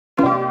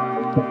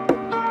Hey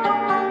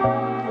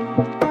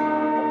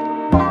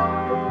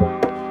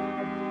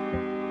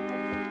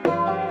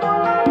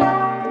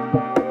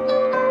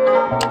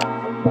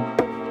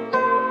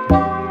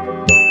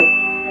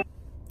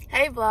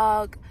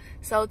vlog,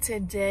 so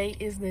today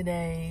is the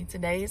day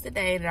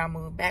that I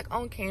moved back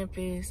on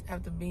campus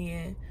after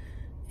being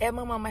at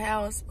my mama's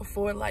house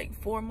for like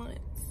 4 months.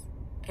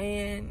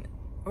 And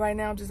right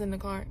now I'm just in the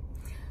car.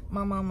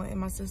 My mama and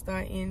my sister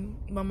are in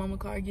my mama's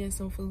car getting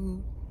some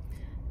food.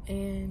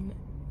 And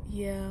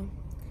yeah,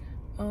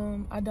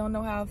 I don't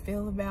know how I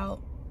feel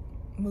about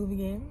moving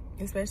in,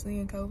 especially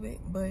in COVID,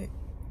 but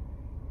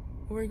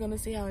we're gonna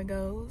see how it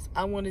goes.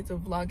 I wanted to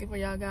vlog it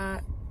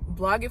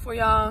for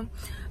y'all,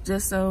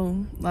 just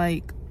so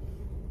like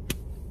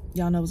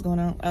y'all know what's going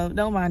on.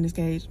 Don't mind this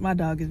cage, my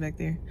dog is back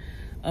there.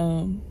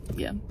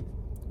 Yeah,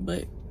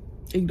 but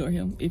ignore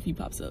him if he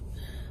pops up.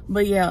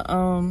 But yeah,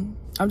 I'm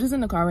just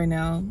in the car right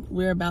now.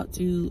 We're about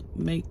to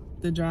make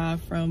the drive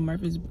from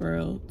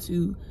Murfreesboro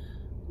to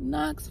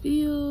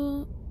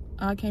Knoxville.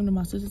 I came to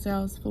my sister's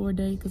house for a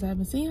day because I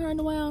haven't seen her in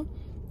a while,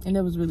 and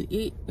that was really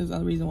it. That's the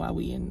other reason why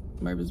we in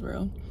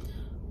Murfreesboro.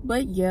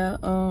 But yeah,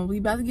 we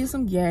about to get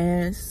some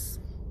gas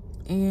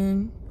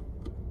and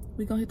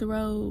we gonna hit the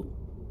road,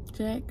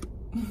 Jack.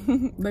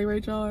 Like Ray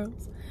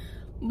Charles.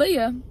 But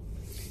yeah,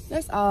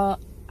 that's all.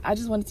 I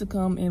just wanted to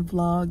come and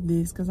vlog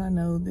this because I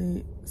know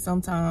that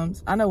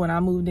sometimes, I know when I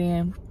moved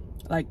in,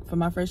 like for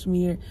my freshman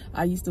year,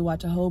 I used to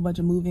watch a whole bunch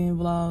of move-in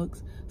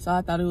vlogs. So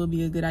I thought it would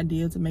be a good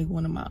idea to make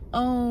one of my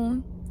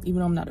own, even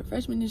though I'm not a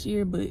freshman this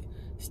year, but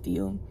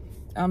still,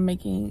 I'm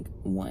making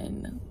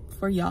one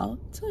for y'all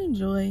to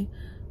enjoy.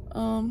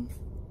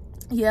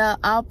 Yeah,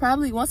 I'll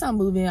probably, once I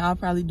move in, I'll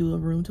probably do a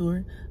room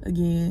tour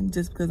again,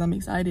 just because I'm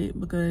excited,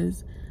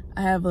 because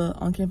I have a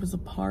on-campus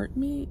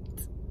apartment.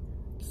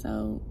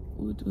 So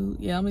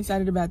yeah, I'm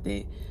excited about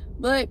that.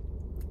 But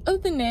other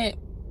than that,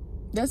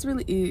 that's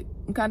really it.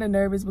 I'm kind of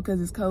nervous because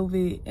it's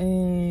COVID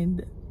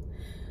and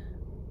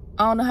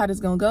I don't know how this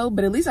is gonna go,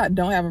 but at least I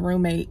don't have a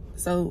roommate,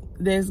 so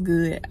that's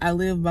good. I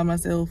live by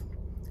myself,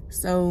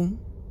 so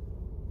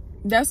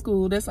that's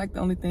cool. That's like the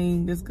only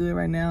thing that's good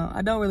right now.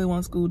 I don't really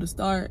want school to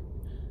start,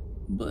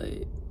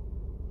 but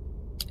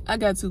I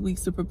got 2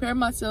 weeks to prepare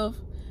myself.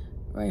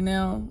 Right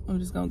now, I'm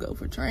just gonna go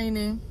for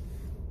training.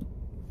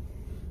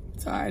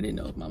 Sorry, I didn't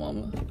know if my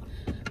mama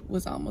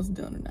was almost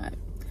done or not.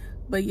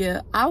 But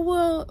yeah, I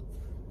will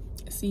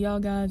see y'all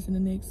guys in the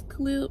next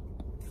clip.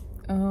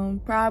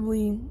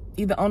 Probably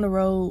either on the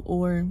road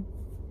or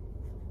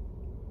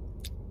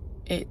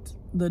at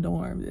the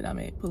dorm that I'm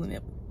at, pulling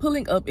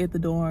up at the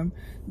dorm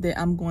that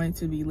I'm going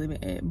to be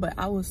living at. But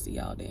I will see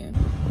y'all then.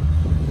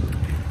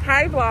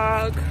 Hi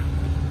vlog,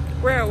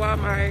 we're at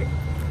Walmart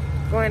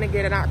going to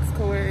get an aux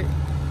cord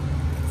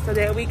so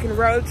that we can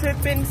road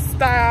trip in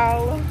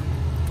style.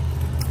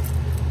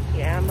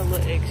 Yeah, I'm a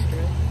little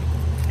extra.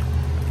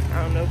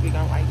 I don't know if we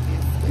gonna like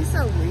this. It's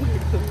so weird.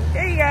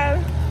 There you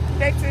go.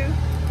 Back to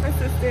my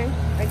sister,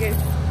 I guess.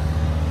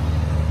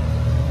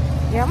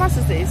 Yeah, my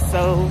sister is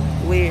so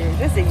weird.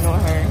 Just ignore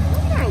her.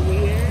 I'm not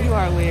weird. You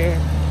are weird.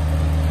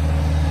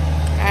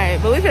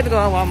 Alright, but we have to go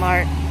on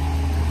Walmart.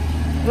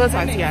 We'll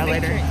talk to y'all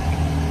later.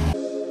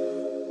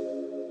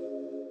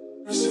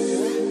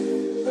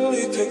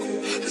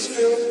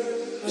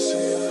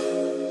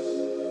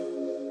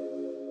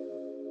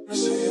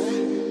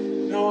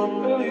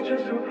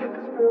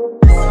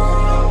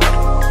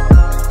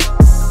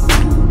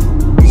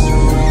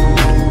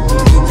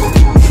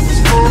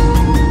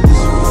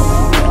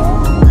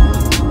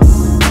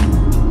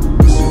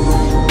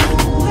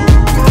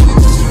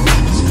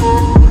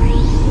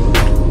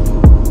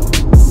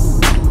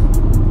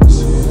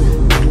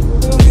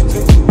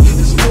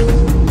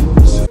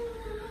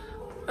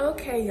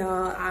 Okay,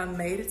 y'all, I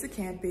made it to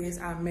campus.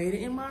 I made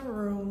it in my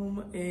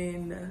room,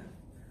 and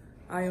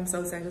I am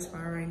so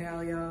satisfied right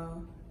now,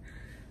 y'all.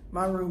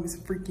 My room is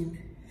freaking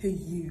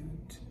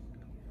huge.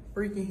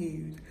 Freaking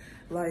huge.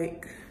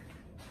 Like,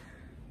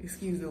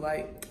 excuse me,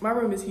 like, my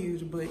room is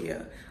huge, but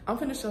yeah. I'm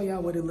finna show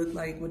y'all what it looked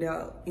like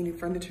without any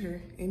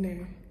furniture in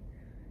there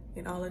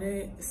and all of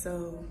that.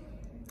 So,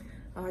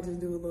 I'll just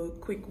do a little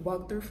quick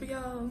walkthrough for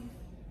y'all,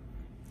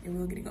 and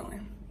we'll get it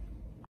going.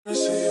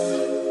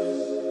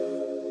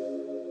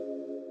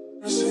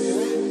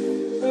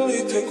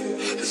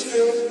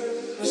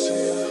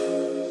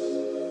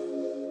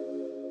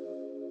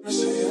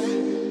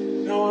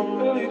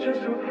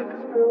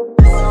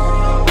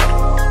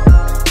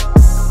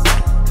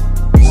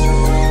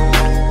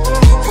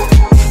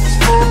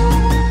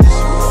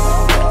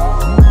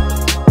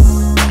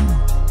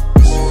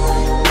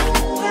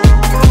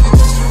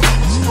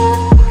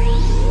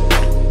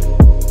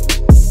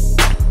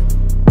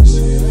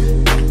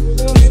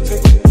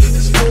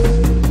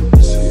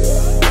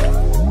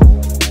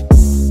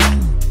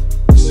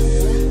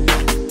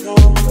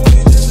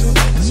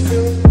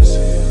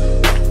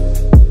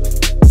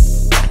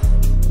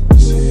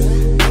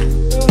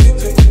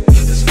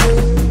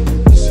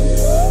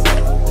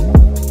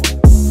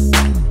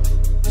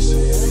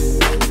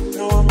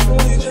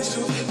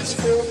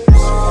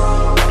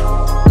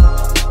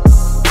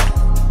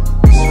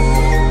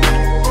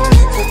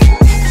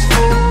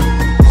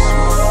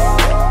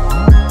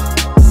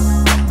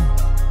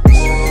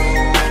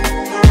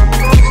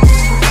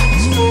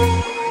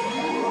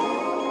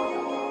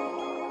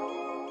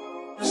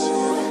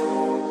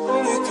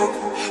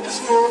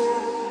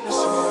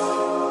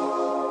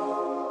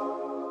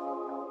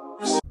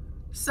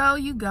 So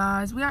you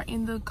guys, we are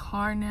in the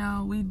car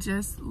now. We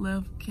just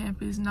left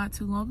campus not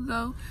too long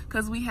ago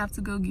because we have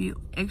to go get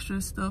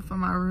extra stuff for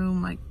my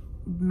room, like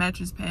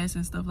mattress pads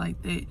and stuff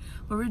like that.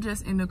 But we're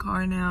just in the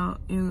car now,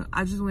 and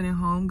I just went in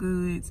Home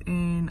Goods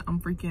and I'm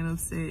freaking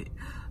upset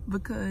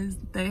because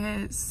they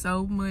had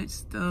so much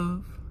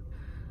stuff.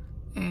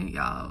 And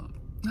y'all,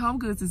 Home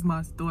Goods is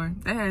my store.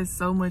 They had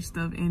so much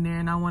stuff in there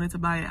and I wanted to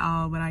buy it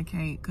all, but I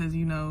can't because,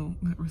 you know,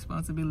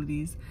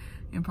 responsibilities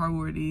and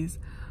priorities.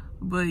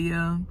 But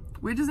yeah,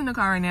 we're just in the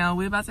car right now.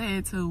 We're about to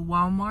head to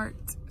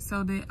Walmart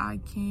so that I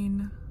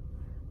can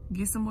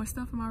get some more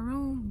stuff in my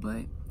room.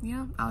 But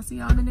yeah, I'll see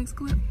y'all in the next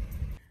clip.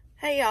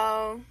 Hey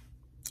y'all.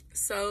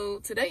 So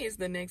today is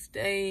the next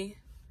day.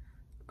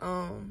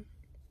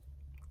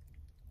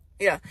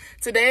 Yeah,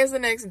 today is the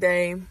next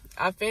day.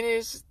 I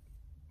finished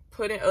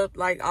putting up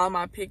like all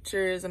my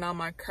pictures and all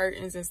my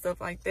curtains and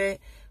stuff like that,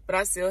 but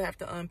I still have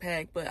to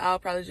unpack. But I'll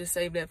probably just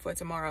save that for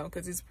tomorrow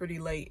because it's pretty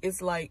late.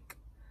 It's like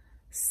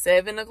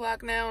 7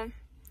 o'clock now,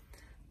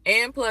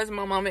 and plus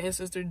my mama and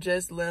sister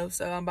just left,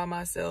 so I'm by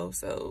myself.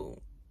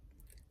 So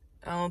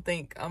I don't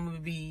think I'm gonna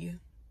be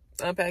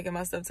unpacking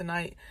my stuff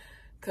tonight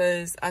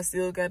because I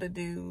still gotta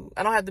do,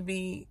 I don't have to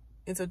be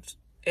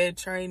at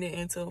training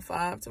until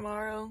 5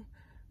 tomorrow,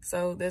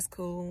 so that's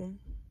cool.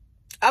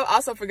 I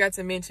also forgot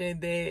to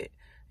mention that,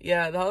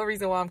 yeah, the whole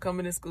reason why I'm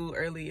coming to school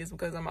early is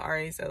because I'm an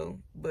RA. So,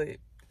 but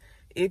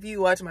if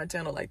you watch my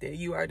channel like that,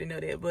 you already know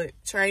that. But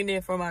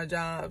training for my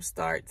job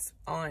starts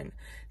on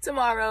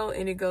tomorrow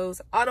and it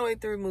goes all the way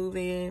through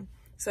move-in.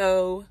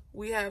 So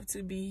we have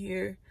to be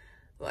here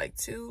like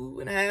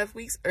 2.5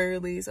 weeks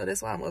early. So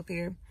that's why I'm up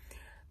here.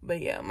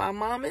 But yeah, my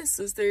mom and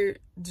sister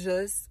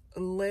just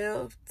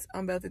left.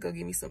 I'm about to go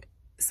get me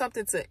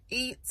something to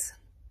eat.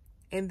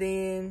 And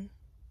then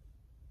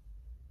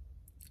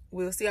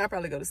we'll see. I'll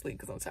probably go to sleep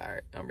because I'm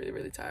tired. I'm really,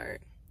 really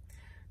tired.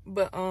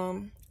 But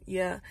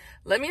yeah,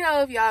 let me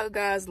know if y'all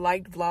guys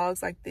liked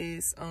vlogs like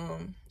this.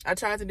 I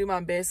tried to do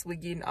my best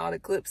with getting all the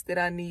clips that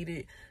I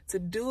needed to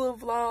do a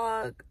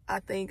vlog.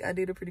 I think I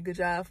did a pretty good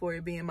job for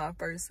it being my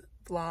first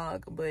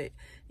vlog. But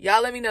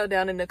y'all let me know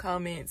down in the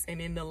comments and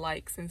in the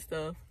likes and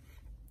stuff.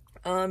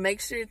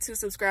 Make sure to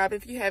subscribe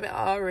if you haven't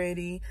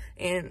already,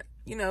 and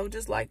you know,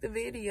 just like the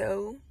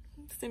video.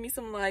 Send me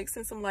some likes,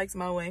 send some likes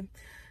my way.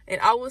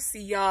 And I will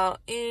see y'all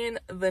in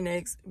the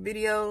next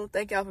video.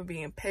 Thank y'all for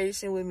being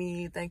patient with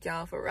me. Thank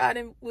y'all for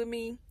riding with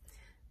me.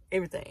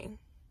 Everything.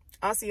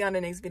 I'll see y'all in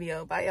the next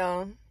video. Bye,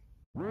 y'all.